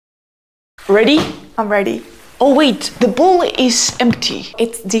Ready? I'm ready. Oh wait, the bowl is empty.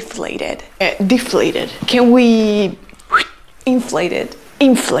 It's deflated. Deflated. Can we Inflate it.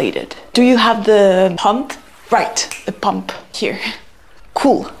 inflate it? Do you have the Pump? right, the pump here?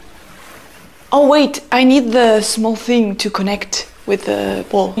 Cool. Oh wait, I need the small thing to connect with the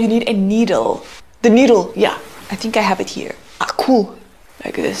bowl. You need a needle. The needle, yeah. I think I have it here. Ah, cool.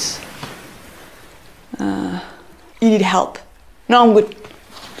 Like this. You need help. No, I'm good.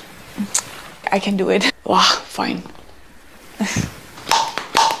 I can do it. Wow, fine.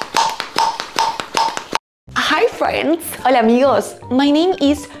 Hi friends! Hola amigos! My name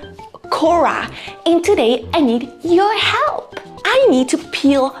is Cora and today I need your help. I need to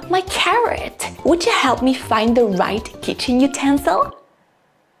peel my carrot. Would you help me find the right kitchen utensil?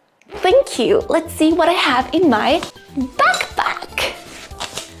 Thank you. Let's see what I have in my backpack.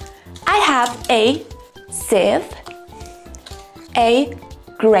 I have a sieve, a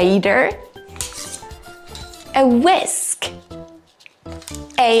grater, a whisk,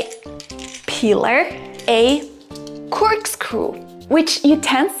 a peeler, a corkscrew. Which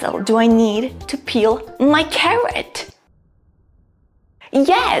utensil do I need to peel my carrot?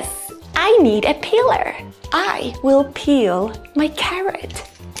 Yes, I need a peeler. I will peel my carrot.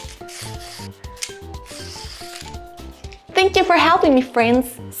 Thank you for helping me,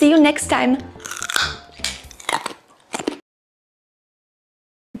 friends. See you next time.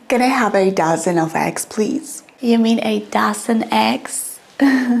 Can I have a dozen of eggs, please? You mean a dozen eggs?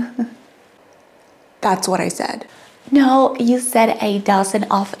 That's what I said. No, you said a dozen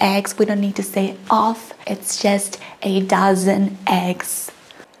of eggs. We don't need to say of. It's just a dozen eggs.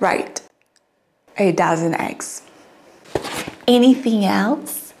 Right. A dozen eggs. Anything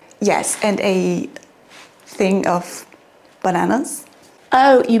else? Yes, and a thing of bananas.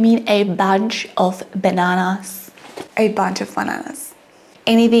 Oh, you mean a bunch of bananas. A bunch of bananas.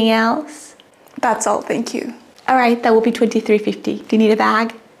 Anything else? That's all, thank you. All right, that will be $23.50. Do you need a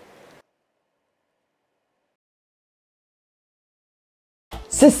bag?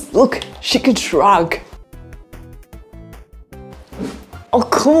 Sis, look, she can shrug. Oh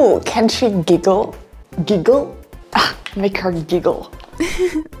cool, can she giggle? Giggle? Ah, make her giggle.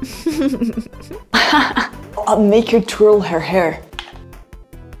 I'll make her twirl her hair.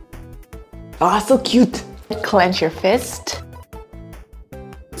 Ah, so cute. Clench your fist.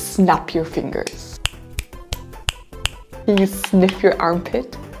 Snap your fingers. You sniff your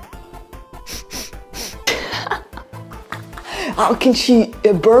armpit. How can she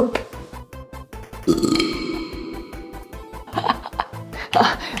burp?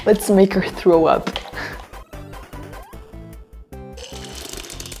 Let's make her throw up.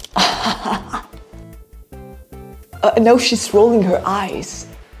 No, she's rolling her eyes.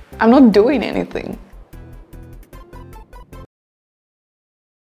 I'm not doing anything.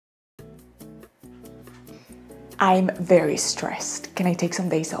 I'm very stressed. Can I take some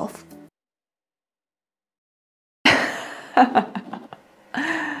days off?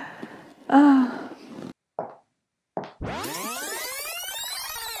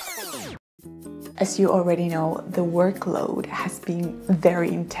 As you already know, the workload has been very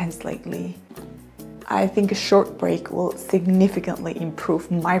intense lately. I think a short break will significantly improve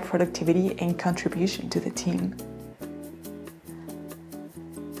my productivity and contribution to the team.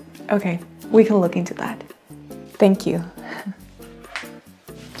 Okay, we can look into that. Thank you.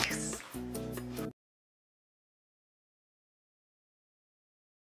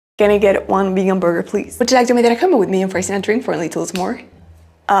 Can I get one vegan burger, please? Would you like to make that a combo with medium fries and a drink for only $2 more?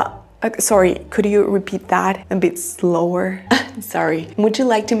 Sorry, could you repeat that a bit slower? Sorry. Would you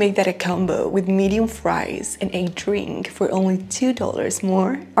like to make that a combo with medium fries and a drink for only $2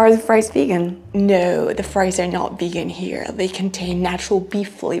 more? Are the fries vegan? No, the fries are not vegan here. They contain natural beef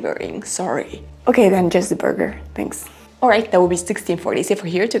flavoring. Sorry. Okay, then just the burger. Thanks. All right, that will be $16.40. Say for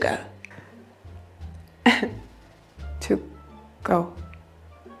here to go. To go.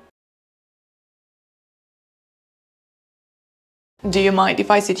 Do you mind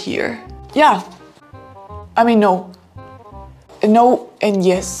if I sit here? Yeah. I mean, no. No and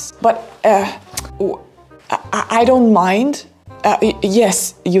yes. But I don't mind.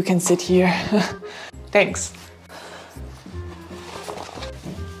 Yes, you can sit here. Thanks.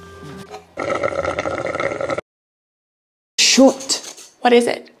 Shoot. What is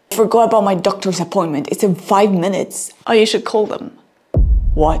it? I forgot about my doctor's appointment. It's in 5 minutes. Oh, you should call them.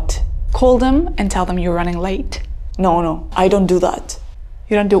 What? Call them and tell them you're running late. No, I don't do that.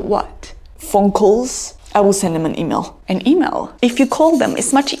 You don't do what? Phone calls? I will send them an email. An email? If you call them,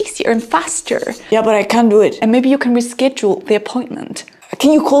 it's much easier and faster. Yeah, but I can't do it. And maybe you can reschedule the appointment.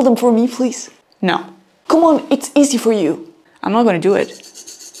 Can you call them for me, please? No. Come on, it's easy for you. I'm not gonna do it.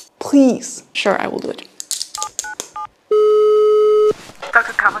 please. Sure, I will do it.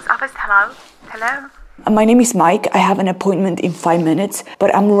 Dr. Carmel's office, hello? Hello? My name is Mike. I have an appointment in 5 minutes,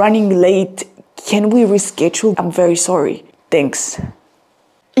 but I'm running late. Can we reschedule? I'm very sorry. Thanks.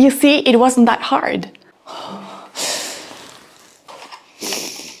 You see, it wasn't that hard.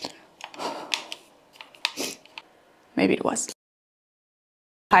 Maybe it was.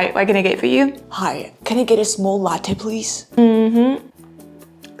 Hi, what can I get for you? Hi, can I get a small latte, please?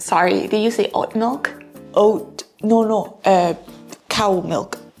 Sorry, did you say oat milk? Oat? No, cow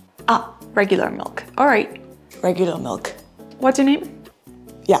milk. Ah, regular milk. All right. Regular milk. What's your name?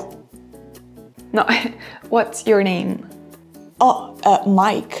 Yeah. No, what's your name? Oh,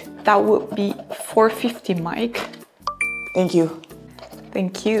 Mike. That would be 450, Mike. Thank you.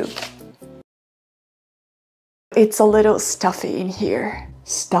 Thank you. It's a little stuffy in here.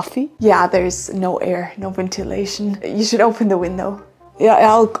 Stuffy? Yeah, there's no air, no ventilation. You should open the window. Yeah,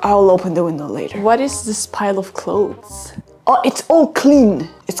 I'll open the window later. What is this pile of clothes? Oh, it's all clean.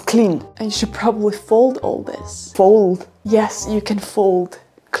 It's clean. And you should probably fold all this. Fold. Yes, you can fold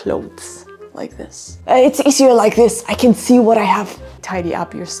clothes like this. It's easier like this. I can see what I have. Tidy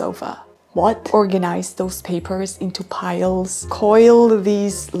up your sofa. What? Organize those papers into piles. Coil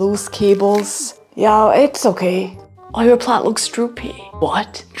these loose cables. Yeah, it's okay. Oh, your plant looks droopy.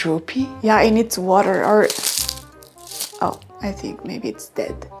 What? Droopy? Yeah, it needs water or... Oh, I think maybe it's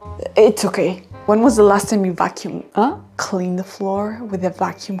dead. It's okay. When was the last time you vacuumed? Huh? Clean the floor with a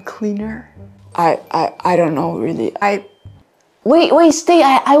vacuum cleaner? I don't know really. Wait, stay.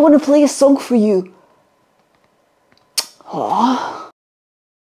 I want to play a song for you. Oh.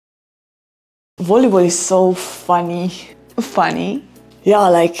 Volleyball is so funny. Funny? Yeah,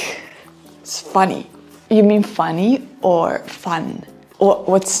 like, it's funny. You mean funny or fun?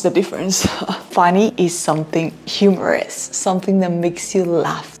 What's the difference? Funny is something humorous, something that makes you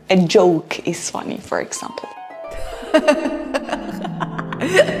laugh. A joke is funny, for example.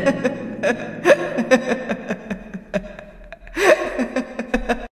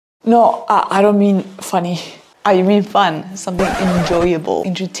 No, I don't mean funny. You mean fun, something enjoyable,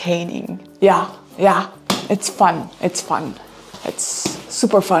 entertaining. Yeah, it's fun. It's fun. It's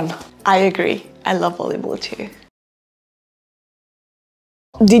super fun. I agree. I love volleyball too.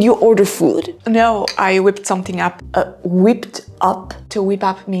 Did you order food? No, I whipped something up. Whipped up? To whip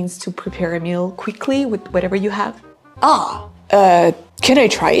up means to prepare a meal quickly with whatever you have. Can I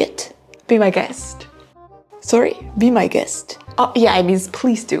try it? Be my guest. Sorry, be my guest. Oh, yeah, it means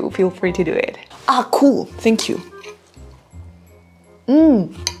please do. Feel free to do it. Cool. Thank you.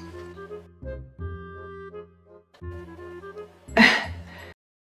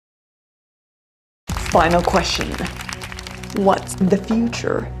 Final question. What's the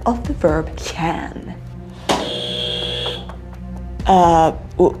future of the verb can?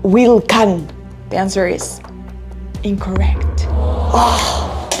 Will can. The answer is incorrect.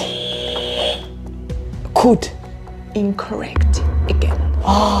 Could. Incorrect again.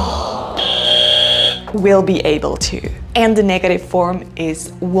 Will be able to. And the negative form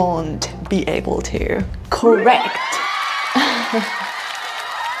is won't be able to. Correct.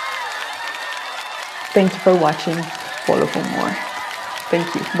 Thank you for watching. Follow for more.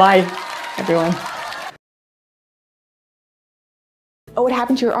 Thank you. Bye, everyone. Oh, what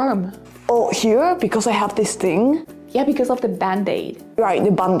happened to your arm? Oh, here? Because I have this thing? Yeah, because of the band-aid. Right, the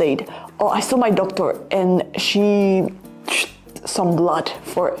band-aid. Oh, I saw my doctor and she... some blood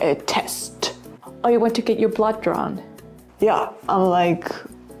for a test. Oh, you went to get your blood drawn? Yeah, I'm like,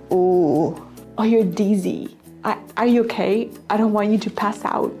 ooh. Oh, you're dizzy. Are you okay? I don't want you to pass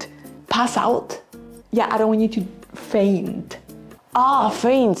out. Pass out? Yeah, I don't want you to faint.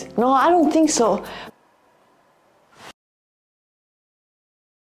 Faint. No, I don't think so.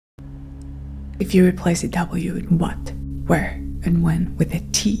 If you replace a W in what, where, and when with a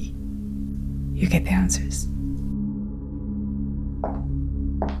T, you get the answers.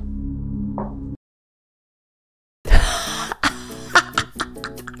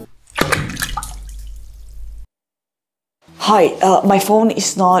 Hi, my phone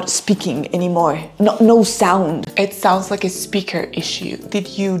is not speaking anymore. No sound. It sounds like a speaker issue. Did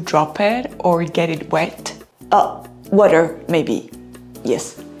you drop it or get it wet? Water, maybe.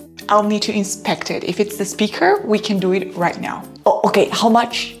 Yes. I'll need to inspect it. If it's the speaker, we can do it right now. Oh, okay, how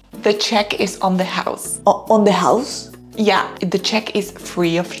much? The check is on the house. On the house? Yeah, the check is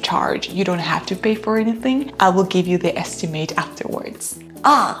free of charge. You don't have to pay for anything. I will give you the estimate afterwards.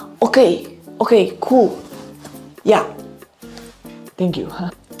 Okay. Okay, cool. Yeah. Thank you.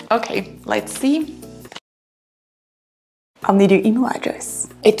 Okay, let's see. I'll need your email address.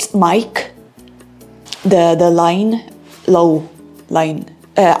 It's Mike. The line, low line.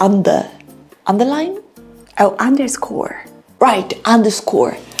 Underline? Oh, underscore. Right,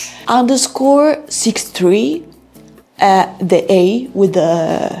 underscore. Underscore 63. The A with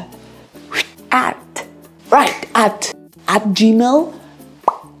the At. right at Gmail.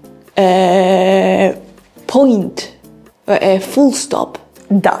 Point. Full stop.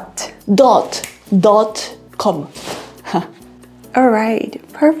 Dot com. All right,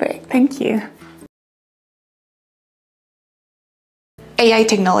 perfect. Thank you. AI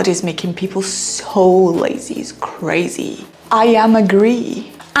technology is making people so lazy, it's crazy. I am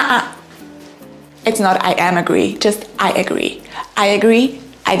agree. It's not I am agree, just I agree. I agree,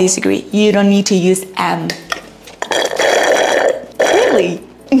 I disagree. You don't need to use am. Really?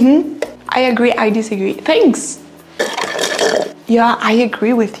 I agree, I disagree. Thanks. Yeah, I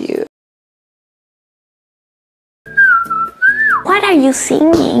agree with you. What are you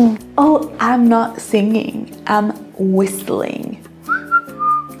singing? Oh, I'm not singing. I'm whistling.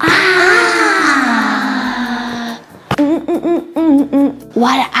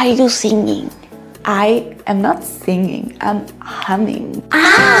 What are you singing? I am not singing. I'm humming.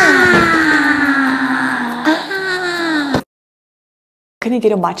 Can I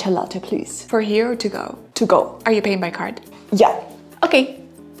get a matcha latte, please? For here or to go? To go. Are you paying by card? Yeah. Okay.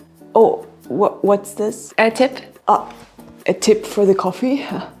 Oh, what's this? A tip? A tip for the coffee?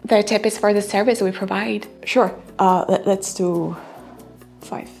 The tip is for the service we provide. Sure. Let's do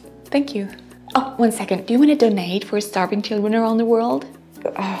 5. Thank you. Oh, 1 second. Do you want to donate for starving children around the world?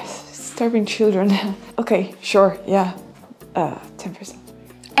 Starving children. Okay, sure, yeah. 10%.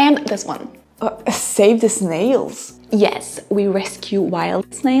 And this one. Save the snails. Yes, we rescue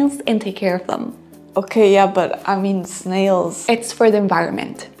wild snails and take care of them. Okay, yeah, but I mean snails. It's for the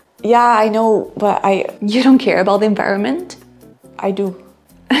environment. Yeah, I know, but You don't care about the environment? I do.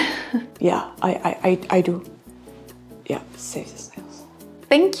 Yeah, I do. Yeah, save the snails.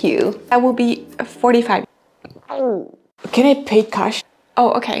 Thank you. That will be 45. Can I pay cash?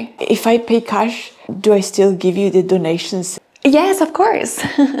 Oh, okay. If I pay cash, do I still give you the donations? Yes, of course.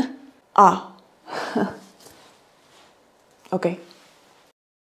 Okay.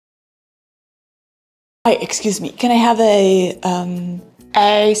 Hi, excuse me. Can I have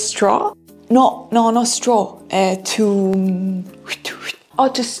A straw? No, not straw. To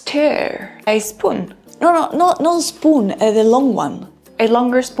stir. A spoon. No, not spoon. The long one. A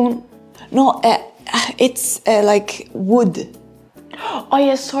longer spoon. No, it's like wood. Oh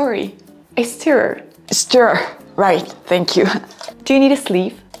yeah, sorry. A stirrer. Stir. Right. Thank you. Do you need a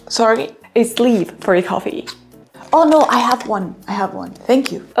sleeve? Sorry. A sleeve for your coffee. Oh no, I have one.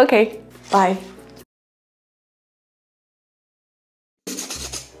 Thank you. Okay. Bye.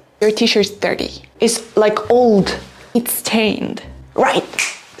 Your t-shirt's dirty. It's like old. It's stained. Right.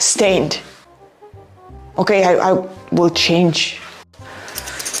 Stained. Okay, I will change.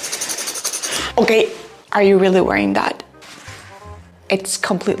 Okay. Are you really wearing that? It's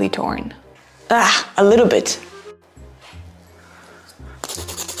completely torn. A little bit.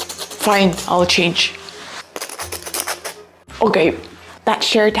 Fine, I'll change. Okay. That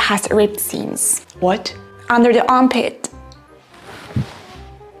shirt has ripped seams. What? Under the armpit.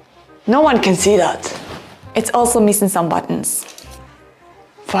 No one can see that. It's also missing some buttons.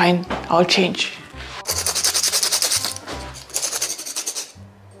 Fine, I'll change.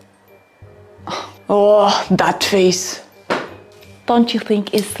 Oh, that face. Don't you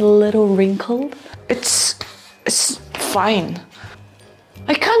think it's a little wrinkled? It's fine.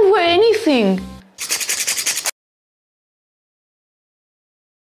 I can't wear anything.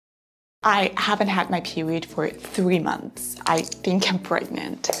 I haven't had my period for 3 months. I think I'm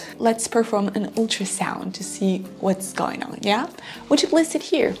pregnant. Let's perform an ultrasound to see what's going on, yeah? Would you please sit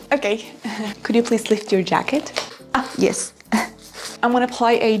here? Okay. Could you please lift your jacket? Yes. I'm gonna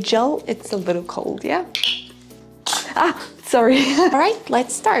apply a gel. It's a little cold, yeah? Sorry. All right,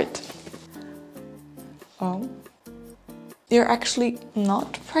 let's start. Oh. You're actually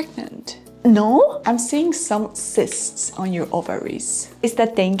not pregnant. No? I'm seeing some cysts on your ovaries. Is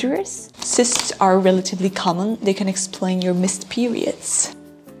that dangerous? Cysts are relatively common. They can explain your missed periods.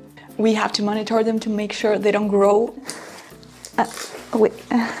 We have to monitor them to make sure they don't grow. Wait.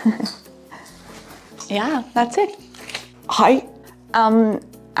 Yeah, that's it. Hi. I'm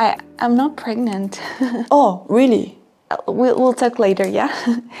not pregnant. Oh, really? We'll talk later, yeah?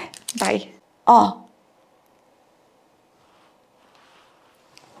 Bye.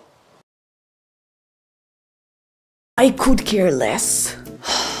 I could care less.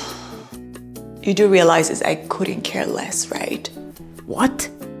 You do realize I couldn't care less, right? What?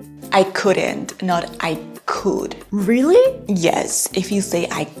 I couldn't, not I could. Really? Yes, if you say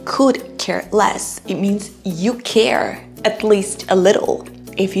I could care less, it means you care, at least a little.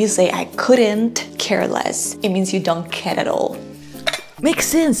 If you say I couldn't care less, it means you don't care at all. Makes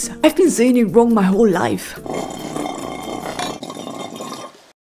sense. I've been saying it wrong my whole life.